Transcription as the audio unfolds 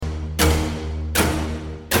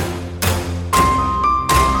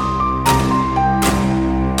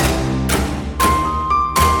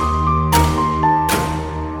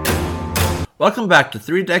Welcome back to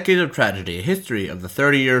 3 Decades of Tragedy, a history of the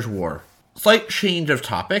 30 Years' War. Slight change of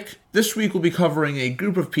topic. This week we'll be covering a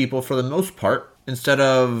group of people for the most part, instead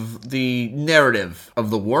of the narrative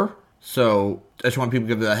of the war. So, I just want people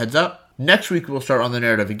to give that a heads up. Next week we'll start on the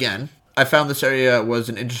narrative again. I found this area was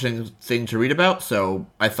an interesting thing to read about, so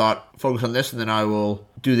I thought focus on this and then I will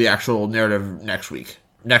do the actual narrative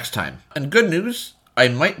next time. And good news, I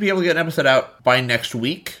might be able to get an episode out by next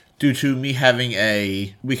week due to me having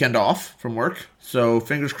a weekend off from work. So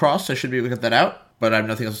fingers crossed I should be able to get that out, but I have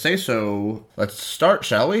nothing else to say, so let's start,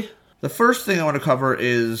 shall we? The first thing I want to cover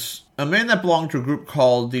is a man that belonged to a group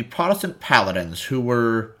called the Protestant Paladins, who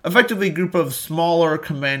were effectively a group of smaller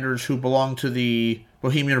commanders who belonged to the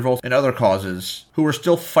Bohemian Revolt and other causes, who were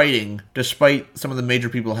still fighting despite some of the major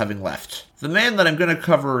people having left. The man that I'm going to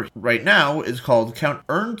cover right now is called Count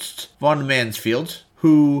Ernst von Mansfeld,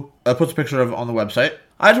 who I put a picture of on the website.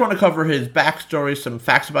 I just want to cover his backstory, some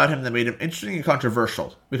facts about him that made him interesting and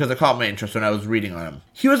controversial, because it caught my interest when I was reading on him.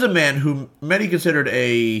 He was a man who many considered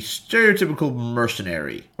a stereotypical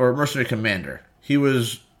mercenary, or mercenary commander. He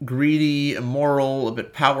was greedy, immoral, a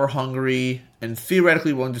bit power-hungry, and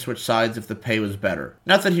theoretically willing to switch sides if the pay was better.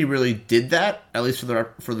 Not that he really did that, at least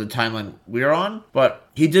for the timeline we're on, but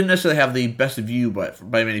he didn't necessarily have the best view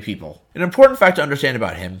by many people. An important fact to understand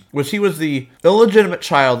about him was he was the illegitimate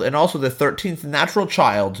child and also the 13th natural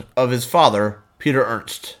child of his father, Peter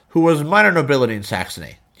Ernst, who was minor nobility in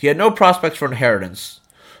Saxony. He had no prospects for inheritance,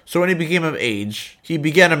 so when he became of age, he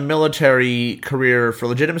began a military career for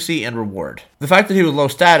legitimacy and reward. The fact that he was low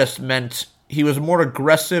status meant he was more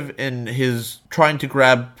aggressive in his trying to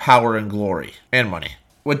grab power and glory and money.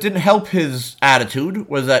 What didn't help his attitude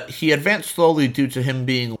was that he advanced slowly due to him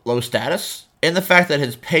being low status, and the fact that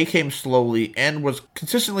his pay came slowly and was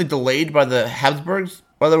consistently delayed by the Habsburgs.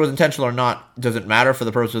 Whether it was intentional or not doesn't matter for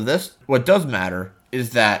the purpose of this. What does matter is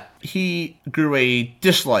that he grew a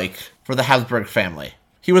dislike for the Habsburg family.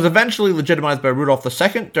 He was eventually legitimized by Rudolf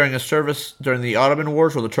II during his service during the Ottoman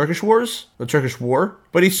Wars or the Turkish War,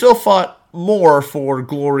 but he still fought more for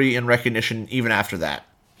glory and recognition even after that.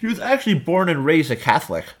 He was actually born and raised a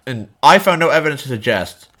Catholic, and I found no evidence to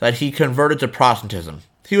suggest that he converted to Protestantism.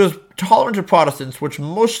 He was tolerant of Protestants, which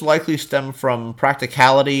most likely stemmed from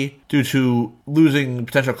practicality due to losing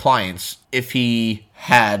potential clients if he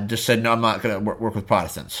had just said, no, I'm not going to work with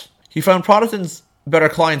Protestants. He found Protestants better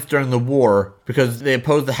clients during the war because they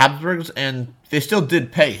opposed the Habsburgs and they still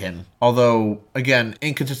did pay him, although, again,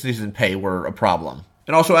 inconsistencies in pay were a problem.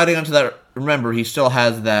 And also adding on to that, remember, he still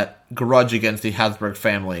has that grudge against the Habsburg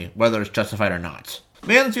family, whether it's justified or not.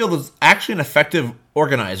 Mansfield was actually an effective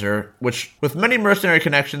organizer, which, with many mercenary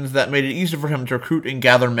connections, that made it easier for him to recruit and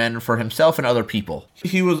gather men for himself and other people.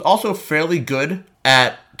 He was also fairly good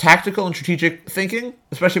at tactical and strategic thinking,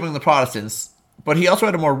 especially among the Protestants, but he also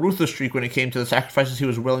had a more ruthless streak when it came to the sacrifices he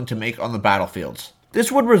was willing to make on the battlefields.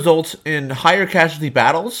 This would result in higher casualty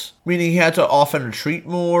battles, meaning he had to often retreat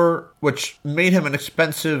more, which made him an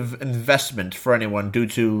expensive investment for anyone due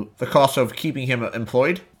to the cost of keeping him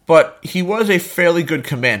employed. But he was a fairly good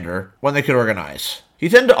commander when they could organize. He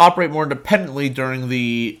tended to operate more independently during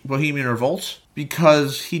the Bohemian Revolt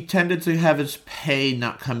because he tended to have his pay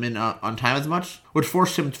not come in on time as much, which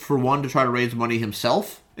forced him, for one, to try to raise money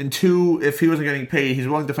himself, and two, if he wasn't getting paid, he's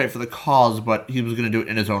willing to fight for the cause, but he was going to do it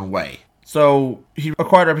in his own way. So he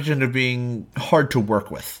acquired a reputation of being hard to work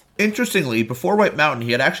with. Interestingly, before White Mountain,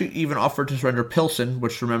 he had actually even offered to surrender Pilsen,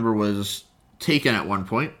 which, remember, was taken at one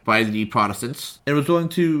point by the Protestants, and was willing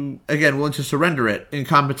to surrender it in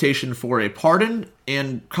compensation for a pardon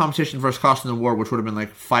and compensation for his cost in the war, which would have been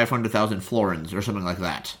like 500,000 florins or something like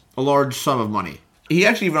that. A large sum of money. He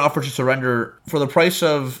actually even offered to surrender for the price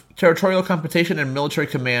of territorial compensation and military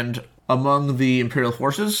command among the imperial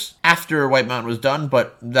forces after White Mountain was done,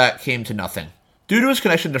 but that came to nothing. Due to his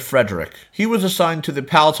connection to Frederick, he was assigned to the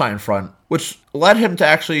Palatine front, which led him to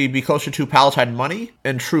actually be closer to Palatine money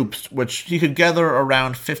and troops, which he could gather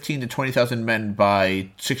around 15 to 20,000 men by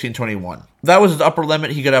 1621. That was his upper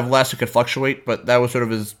limit. He could have less, it could fluctuate, but that was sort of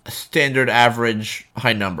his standard average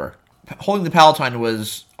high number. Holding the Palatine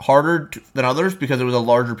was harder than others because it was a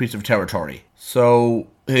larger piece of territory. So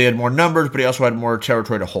he had more numbers, but he also had more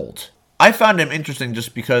territory to hold. I found him interesting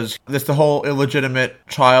just because this the whole illegitimate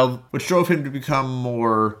child, which drove him to become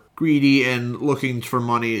more greedy and looking for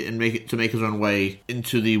money and make his own way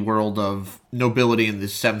into the world of nobility in the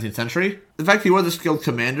 17th century. The fact he was a skilled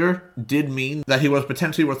commander did mean that he was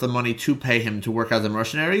potentially worth the money to pay him to work as a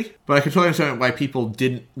mercenary, but I could totally understand why people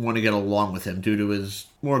didn't want to get along with him due to his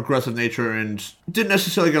more aggressive nature and didn't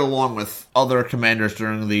necessarily get along with other commanders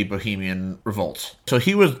during the Bohemian Revolt. So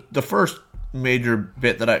he was the first major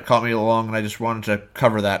bit that caught me along, and I just wanted to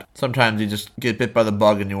cover that. Sometimes you just get bit by the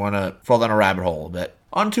bug and you want to fall down a rabbit hole a bit.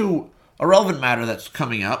 On to a relevant matter that's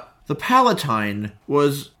coming up. The Palatine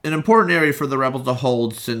was an important area for the rebels to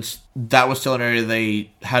hold, since that was still an area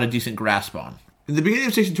they had a decent grasp on. In the beginning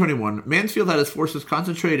of 1621, Mansfield had his forces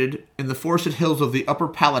concentrated in the forested hills of the Upper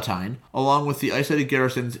Palatine, along with the isolated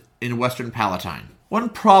garrisons in Western Palatine. One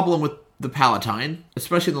problem with the Palatine,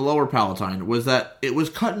 especially in the Lower Palatine, was that it was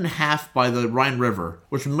cut in half by the Rhine River,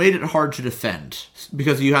 which made it hard to defend,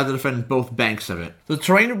 because you had to defend both banks of it. The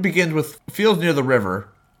terrain begins with fields near the river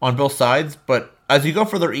on both sides, but as you go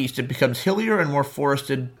further east, it becomes hillier and more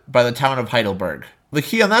forested by the town of Heidelberg. The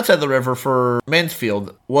key on that side of the river for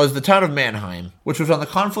Mansfield was the town of Mannheim, which was on the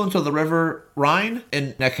confluence of the river Rhine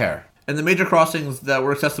and Neckar. And the major crossings that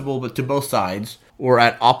were accessible to both sides were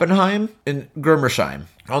at Oppenheim and Germersheim.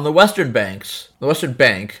 On the western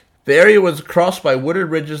bank, the area was crossed by wooded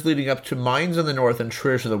ridges leading up to Mainz in the north and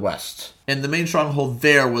Trier to the west. And the main stronghold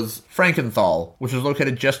there was Frankenthal, which was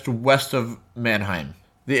located just west of Mannheim.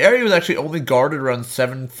 The area was actually only guarded around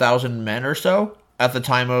 7,000 men or so at the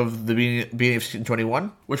time of the beginning of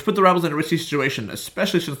 1621, which put the rebels in a risky situation,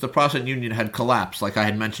 especially since the Protestant Union had collapsed, like I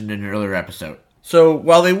had mentioned in an earlier episode. So,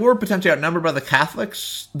 while they were potentially outnumbered by the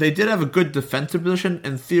Catholics, they did have a good defensive position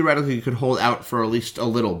and theoretically could hold out for at least a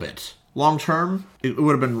little bit. Long term, it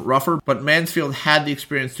would have been rougher, but Mansfield had the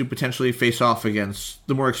experience to potentially face off against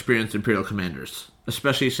the more experienced Imperial commanders,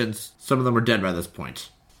 especially since some of them were dead by this point.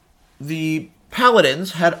 The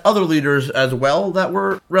Paladins had other leaders as well that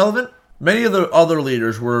were relevant. Many of the other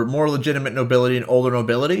leaders were more legitimate nobility and older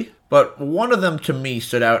nobility, but one of them to me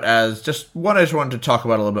stood out as just one I just wanted to talk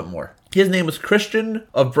about a little bit more. His name was Christian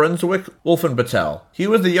of Brunswick-Wolfenbüttel. He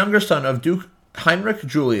was the younger son of Duke Heinrich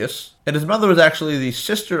Julius, and his mother was actually the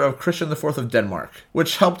sister of Christian IV of Denmark,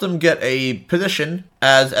 which helped him get a position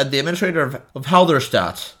as the administrator of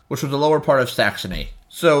Halberstadt, which was the lower part of Saxony.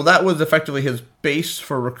 So that was effectively his base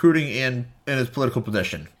for recruiting and his political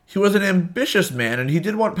position. He was an ambitious man, and he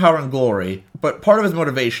did want power and glory, but part of his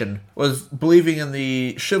motivation was believing in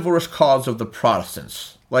the chivalrous cause of the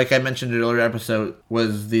Protestants. Like I mentioned in an earlier episode,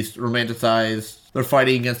 was these romanticized, they're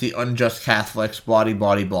fighting against the unjust Catholics, blah,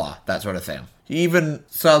 that sort of thing. He even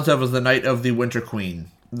saw himself as the Knight of the Winter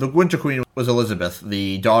Queen. The Winter Queen was Elizabeth,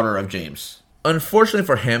 the daughter of James. Unfortunately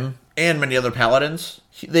for him, and many other paladins,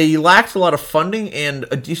 they lacked a lot of funding and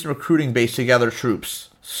a decent recruiting base to gather troops.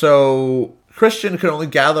 So Christian could only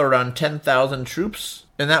gather around 10,000 troops,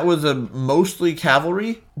 and that was mostly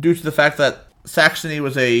cavalry, due to the fact that Saxony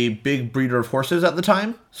was a big breeder of horses at the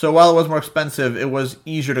time. So while it was more expensive, it was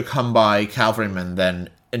easier to come by cavalrymen than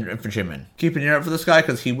infantrymen. Keep an ear out for this guy,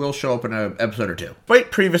 because he will show up in an episode or two.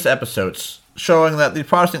 Despite previous episodes showing that the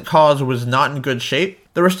Protestant cause was not in good shape,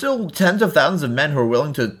 there were still tens of thousands of men who were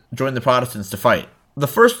willing to join the Protestants to fight. The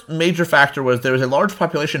first major factor was there was a large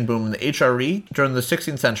population boom in the HRE during the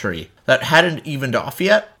 16th century that hadn't evened off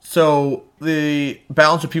yet, so the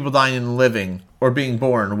balance of people dying and living, or being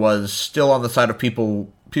born, was still on the side of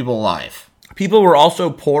people alive. People were also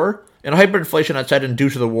poor, and hyperinflation had set in due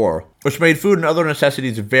to the war, which made food and other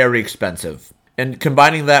necessities very expensive. And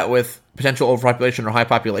combining that with potential overpopulation or high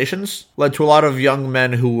populations led to a lot of young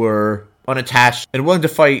men who were unattached and willing to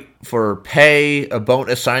fight for pay,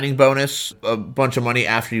 a signing bonus, a bunch of money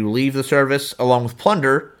after you leave the service, along with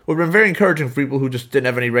plunder, would have been very encouraging for people who just didn't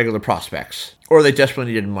have any regular prospects, or they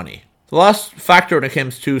desperately needed money. The last factor when it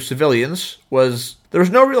comes to civilians was there was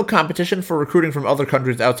no real competition for recruiting from other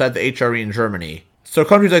countries outside the HRE and Germany. So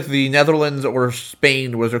countries like the Netherlands or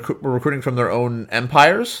Spain were recruiting from their own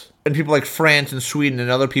empires, and people like France and Sweden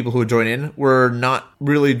and other people who would join in were not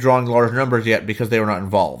really drawing large numbers yet because they were not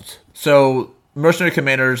involved. So mercenary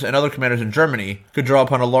commanders and other commanders in Germany could draw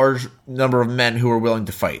upon a large number of men who were willing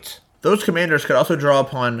to fight. Those commanders could also draw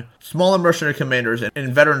upon smaller mercenary commanders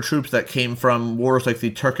and veteran troops that came from wars like the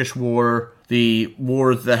Turkish War, the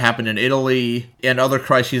wars that happened in Italy, and other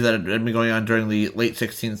crises that had been going on during the late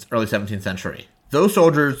 16th, early 17th century. Those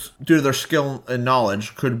soldiers, due to their skill and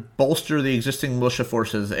knowledge, could bolster the existing militia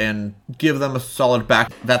forces and give them a solid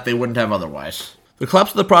back that they wouldn't have otherwise. The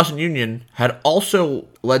collapse of the Protestant Union had also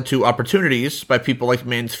led to opportunities by people like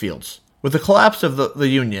Mansfield. With the collapse of the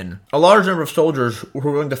Union, a large number of soldiers who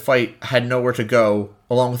were willing to fight had nowhere to go,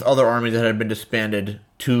 along with other armies that had been disbanded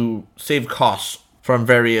to save costs from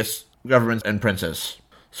various governments and princes.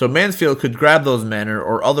 So Mansfield could grab those men,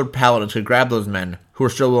 or other paladins could grab those men who were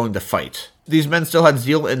still willing to fight. These men still had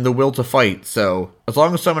zeal and the will to fight, so as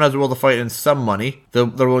long as someone has the will to fight and some money, they're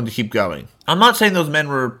willing to keep going. I'm not saying those men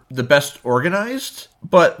were the best organized,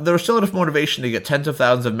 but there was still enough motivation to get tens of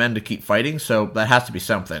thousands of men to keep fighting, so that has to be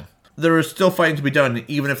something. there is still fighting to be done,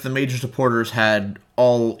 even if the major supporters had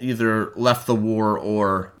all either left the war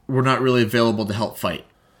or were not really available to help fight.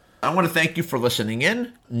 I want to thank you for listening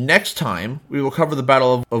in. Next time, we will cover the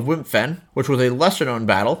Battle of Wimpfen, which was a lesser-known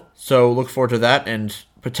battle, so look forward to that, and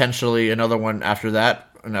potentially another one after that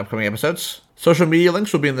in upcoming episodes. Social media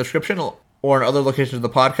links will be in the description or in other locations of the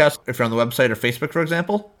podcast if you're on the website or Facebook, for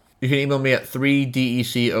example. You can email me at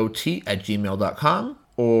 3decot@gmail.com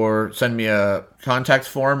or send me a contact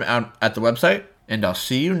form out at the website, and I'll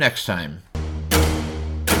see you next time.